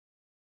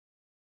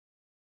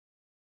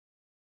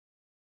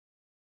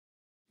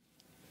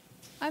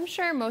I'm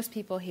sure most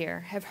people here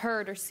have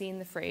heard or seen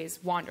the phrase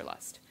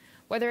wanderlust,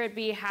 whether it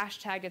be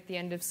hashtagged at the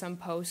end of some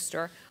post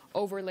or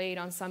overlaid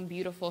on some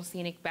beautiful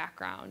scenic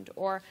background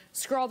or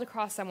scrawled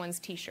across someone's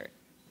t-shirt.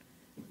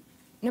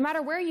 No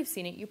matter where you've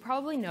seen it, you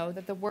probably know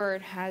that the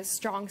word has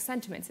strong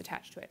sentiments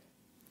attached to it.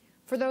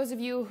 For those of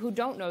you who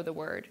don't know the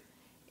word,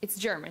 it's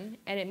German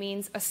and it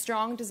means a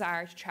strong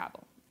desire to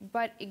travel,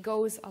 but it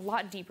goes a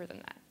lot deeper than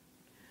that.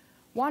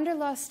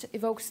 Wanderlust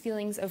evokes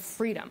feelings of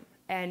freedom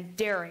and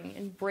daring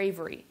and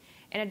bravery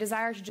and a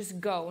desire to just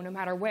go no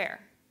matter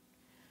where.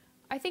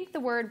 I think the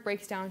word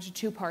breaks down into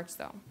two parts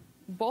though,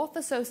 both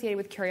associated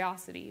with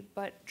curiosity,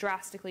 but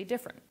drastically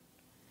different.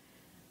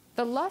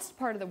 The lust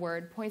part of the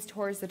word points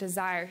towards the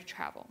desire to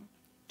travel,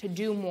 to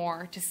do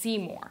more, to see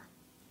more.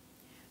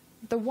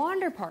 The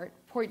wander part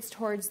points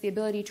towards the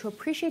ability to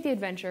appreciate the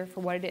adventure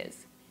for what it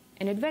is,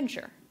 an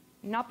adventure,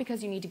 not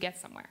because you need to get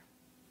somewhere.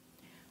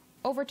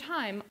 Over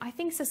time, I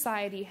think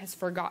society has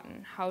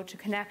forgotten how to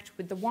connect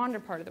with the wander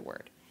part of the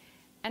word,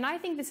 and I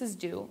think this is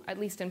due, at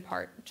least in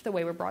part, to the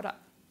way we're brought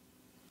up.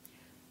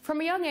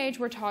 From a young age,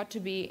 we're taught to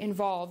be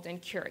involved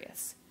and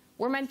curious.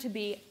 We're meant to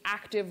be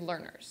active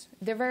learners.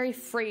 The very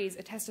phrase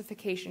a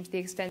testification to the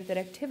extent that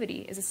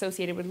activity is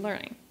associated with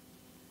learning.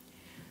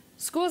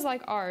 Schools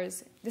like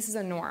ours, this is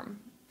a norm,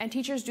 and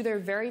teachers do their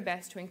very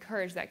best to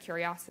encourage that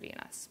curiosity in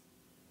us.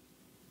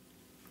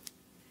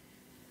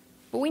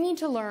 But we need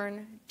to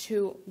learn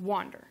to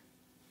wander,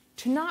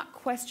 to not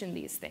question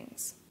these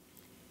things.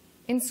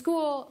 In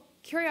school,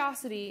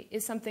 curiosity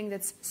is something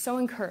that's so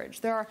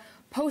encouraged. There are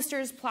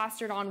posters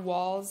plastered on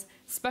walls,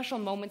 special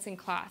moments in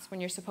class when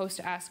you're supposed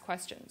to ask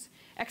questions,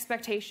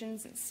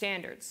 expectations and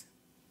standards.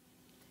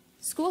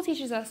 School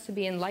teaches us to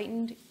be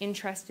enlightened,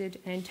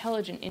 interested, and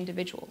intelligent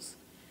individuals.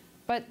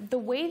 But the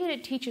way that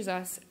it teaches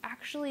us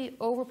actually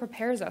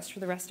over-prepares us for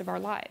the rest of our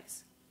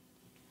lives.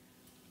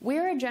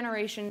 We're a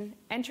generation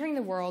entering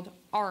the world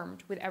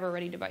armed with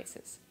ever-ready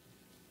devices.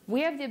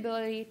 We have the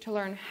ability to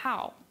learn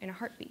how in a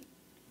heartbeat,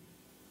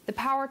 the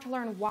power to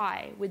learn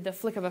why with the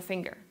flick of a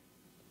finger,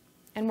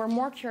 and we're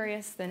more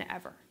curious than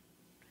ever.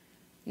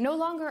 No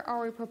longer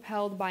are we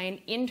propelled by an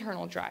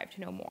internal drive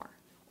to know more,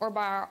 or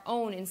by our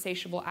own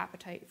insatiable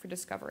appetite for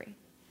discovery.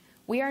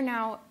 We are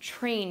now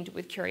trained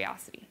with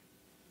curiosity.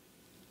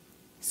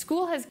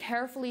 School has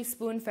carefully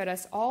spoon-fed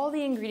us all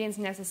the ingredients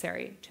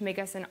necessary to make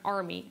us an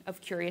army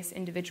of curious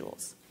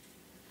individuals.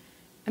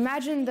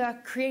 Imagine the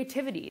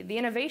creativity, the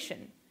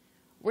innovation.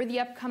 We're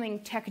the upcoming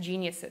tech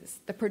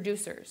geniuses, the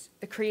producers,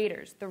 the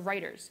creators, the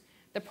writers,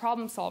 the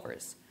problem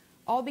solvers,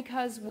 all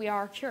because we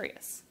are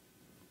curious.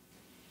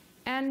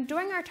 And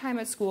during our time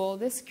at school,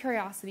 this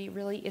curiosity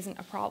really isn't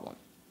a problem.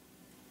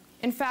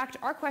 In fact,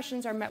 our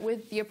questions are met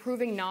with the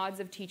approving nods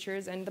of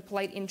teachers and the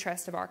polite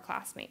interest of our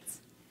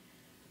classmates.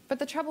 But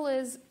the trouble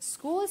is,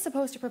 school is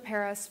supposed to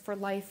prepare us for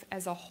life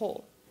as a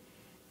whole.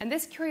 And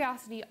this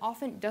curiosity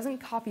often doesn't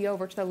copy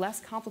over to the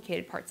less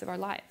complicated parts of our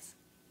lives.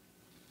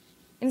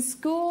 In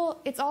school,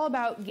 it's all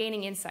about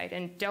gaining insight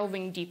and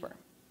delving deeper.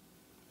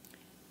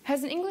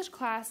 Has an English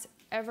class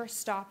ever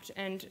stopped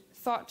and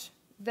thought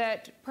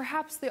that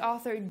perhaps the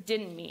author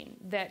didn't mean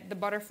that the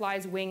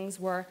butterfly's wings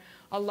were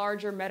a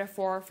larger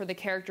metaphor for the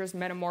character's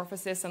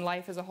metamorphosis and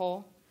life as a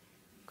whole?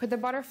 Could the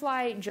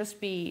butterfly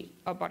just be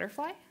a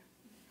butterfly?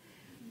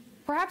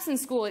 Perhaps in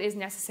school it is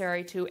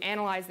necessary to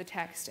analyze the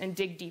text and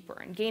dig deeper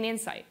and gain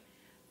insight.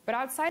 But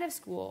outside of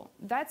school,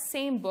 that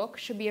same book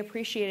should be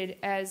appreciated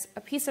as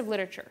a piece of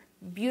literature,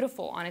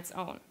 beautiful on its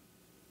own.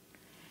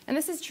 And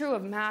this is true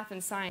of math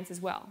and science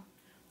as well.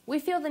 We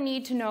feel the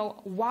need to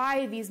know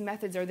why these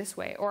methods are this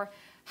way, or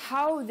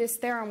how this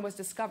theorem was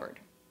discovered.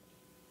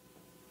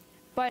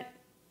 But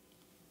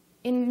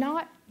in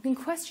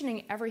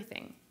questioning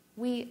everything,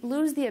 we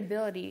lose the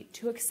ability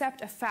to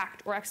accept a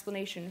fact or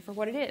explanation for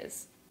what it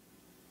is.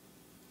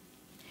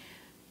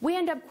 We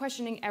end up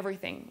questioning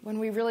everything when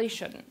we really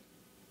shouldn't.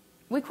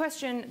 We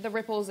question the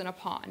ripples in a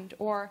pond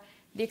or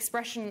the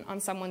expression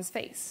on someone's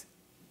face.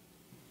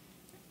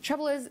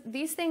 Trouble is,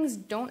 these things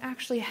don't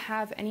actually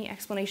have any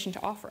explanation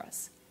to offer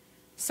us.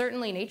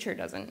 Certainly nature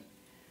doesn't.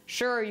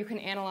 Sure, you can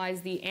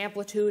analyze the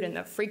amplitude and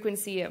the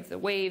frequency of the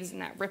waves in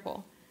that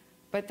ripple,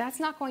 but that's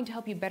not going to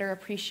help you better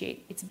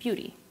appreciate its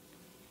beauty.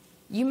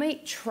 You may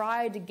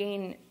try to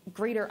gain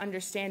greater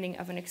understanding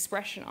of an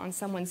expression on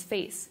someone's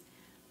face,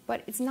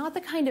 but it's not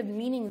the kind of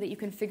meaning that you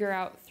can figure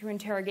out through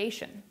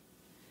interrogation.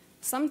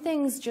 Some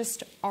things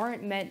just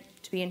aren't meant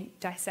to be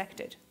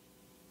dissected.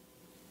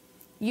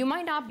 You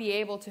might not be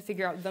able to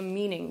figure out the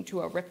meaning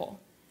to a ripple,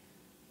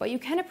 but you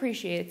can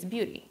appreciate its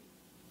beauty.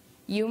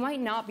 You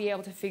might not be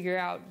able to figure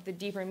out the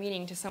deeper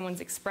meaning to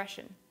someone's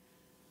expression,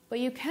 but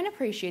you can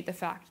appreciate the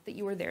fact that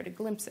you were there to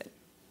glimpse it.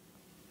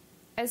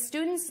 As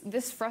students,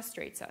 this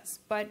frustrates us,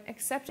 but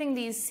accepting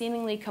these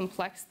seemingly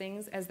complex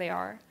things as they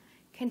are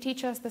can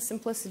teach us the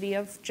simplicity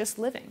of just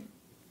living.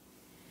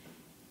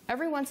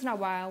 Every once in a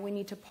while, we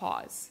need to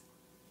pause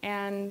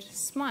and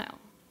smile.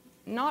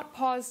 Not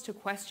pause to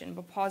question,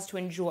 but pause to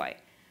enjoy,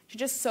 to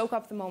just soak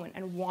up the moment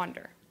and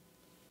wander.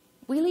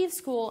 We leave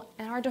school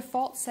and our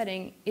default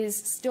setting is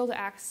still to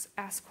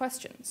ask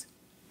questions.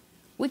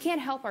 We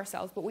can't help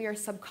ourselves, but we are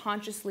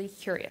subconsciously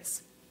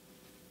curious.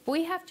 But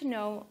we have to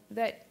know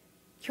that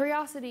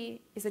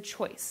curiosity is a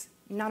choice,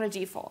 not a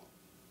default.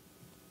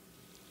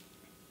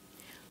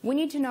 We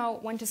need to know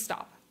when to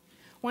stop,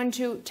 when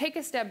to take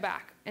a step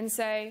back and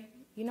say,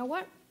 you know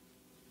what?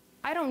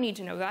 I don't need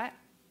to know that.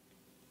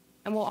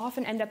 And we'll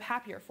often end up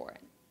happier for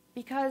it.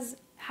 Because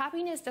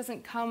happiness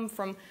doesn't come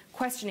from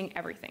questioning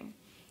everything.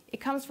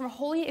 It comes from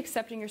wholly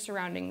accepting your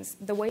surroundings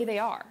the way they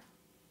are.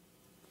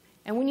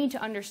 And we need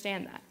to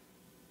understand that.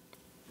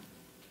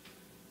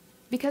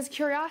 Because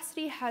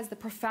curiosity has the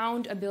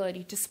profound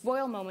ability to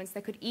spoil moments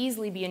that could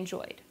easily be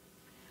enjoyed.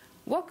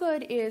 What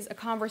good is a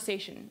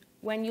conversation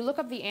when you look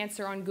up the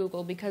answer on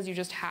Google because you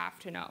just have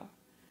to know?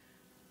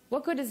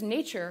 What good is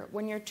nature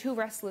when you're too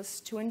restless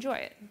to enjoy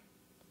it?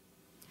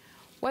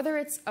 Whether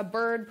it's a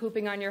bird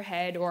pooping on your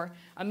head or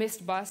a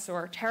missed bus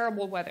or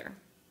terrible weather,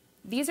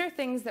 these are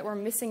things that we're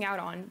missing out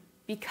on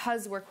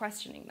because we're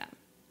questioning them.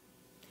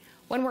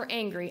 When we're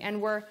angry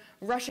and we're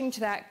rushing to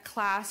that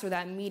class or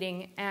that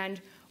meeting and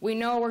we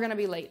know we're going to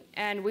be late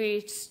and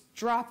we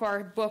drop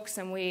our books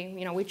and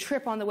we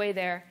trip on the way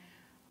there,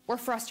 we're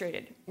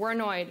frustrated, we're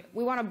annoyed,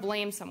 we want to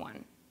blame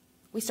someone.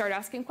 We start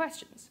asking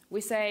questions.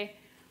 We say,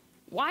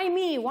 why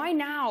me? Why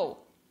now?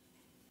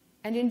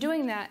 And in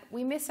doing that,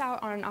 we miss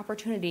out on an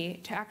opportunity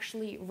to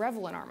actually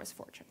revel in our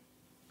misfortune.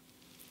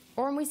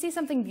 Or when we see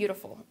something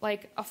beautiful,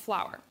 like a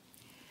flower,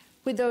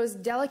 with those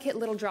delicate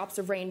little drops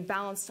of rain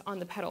balanced on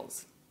the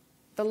petals,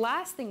 the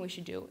last thing we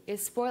should do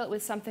is spoil it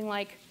with something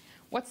like,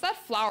 what's that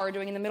flower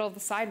doing in the middle of the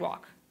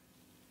sidewalk?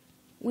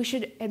 We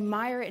should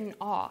admire it in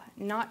awe,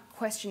 not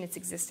question its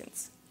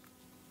existence.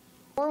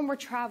 Or when we're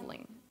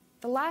traveling,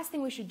 the last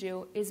thing we should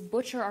do is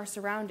butcher our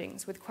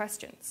surroundings with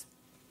questions.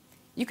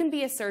 You can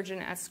be a surgeon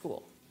at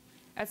school.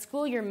 At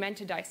school, you're meant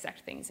to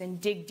dissect things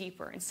and dig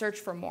deeper and search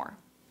for more.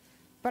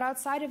 But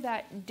outside of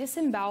that,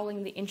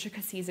 disemboweling the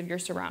intricacies of your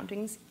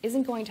surroundings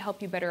isn't going to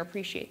help you better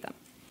appreciate them.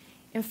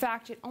 In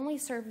fact, it only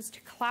serves to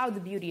cloud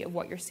the beauty of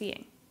what you're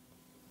seeing.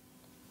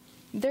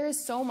 There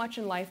is so much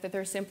in life that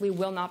there simply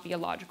will not be a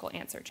logical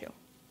answer to.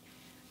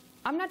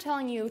 I'm not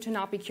telling you to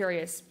not be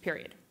curious,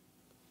 period.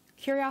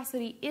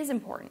 Curiosity is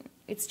important.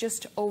 It's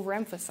just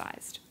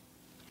overemphasized.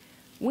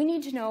 We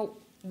need to know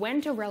when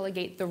to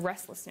relegate the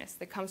restlessness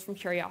that comes from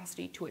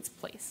curiosity to its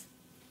place.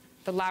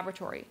 The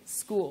laboratory,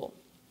 school,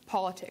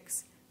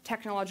 politics,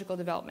 technological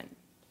development.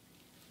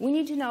 We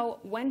need to know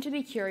when to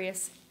be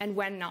curious and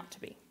when not to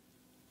be.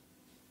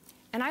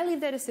 And I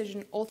leave that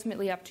decision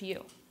ultimately up to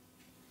you.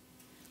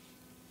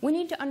 We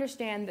need to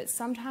understand that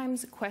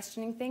sometimes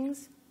questioning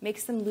things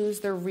makes them lose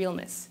their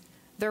realness,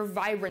 their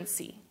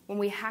vibrancy, when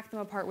we hack them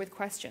apart with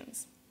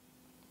questions.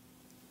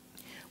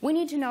 We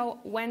need to know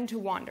when to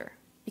wander,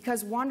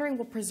 because wandering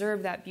will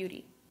preserve that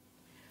beauty.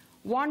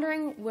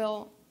 Wandering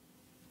will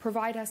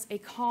provide us a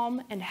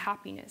calm and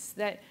happiness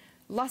that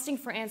lusting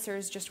for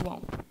answers just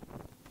won't.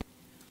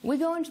 We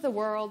go into the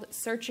world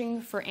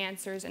searching for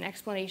answers and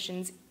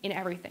explanations in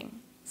everything,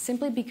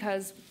 simply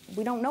because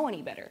we don't know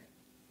any better.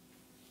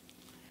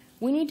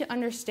 We need to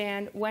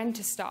understand when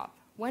to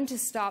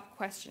stop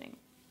questioning.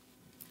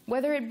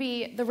 Whether it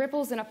be the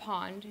ripples in a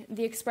pond,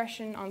 the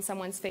expression on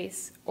someone's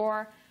face,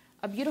 or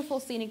a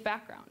beautiful scenic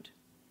background.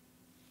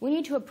 We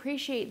need to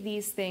appreciate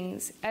these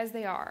things as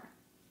they are,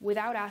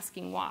 without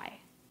asking why.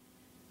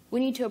 We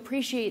need to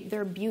appreciate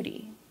their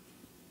beauty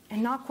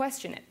and not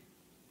question it.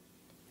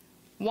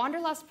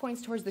 Wanderlust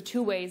points towards the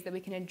two ways that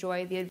we can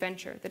enjoy the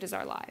adventure that is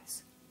our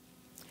lives.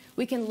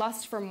 We can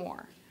lust for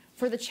more,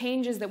 for the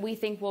changes that we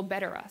think will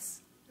better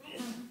us.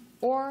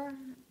 Or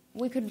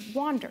we could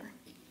wander.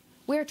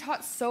 We are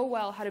taught so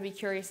well how to be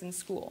curious in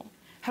school,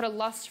 how to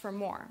lust for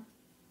more,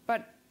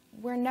 but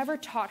we're never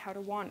taught how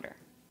to wander.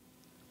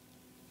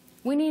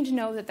 We need to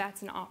know that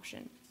that's an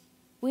option.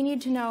 We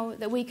need to know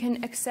that we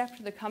can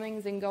accept the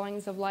comings and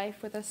goings of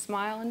life with a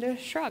smile and a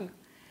shrug,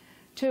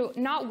 to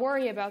not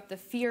worry about the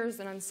fears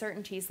and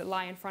uncertainties that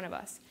lie in front of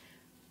us,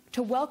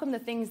 to welcome the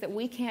things that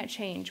we can't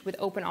change with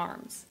open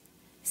arms,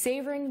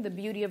 savoring the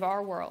beauty of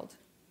our world,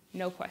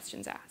 no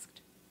questions asked.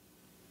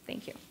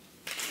 Thank you.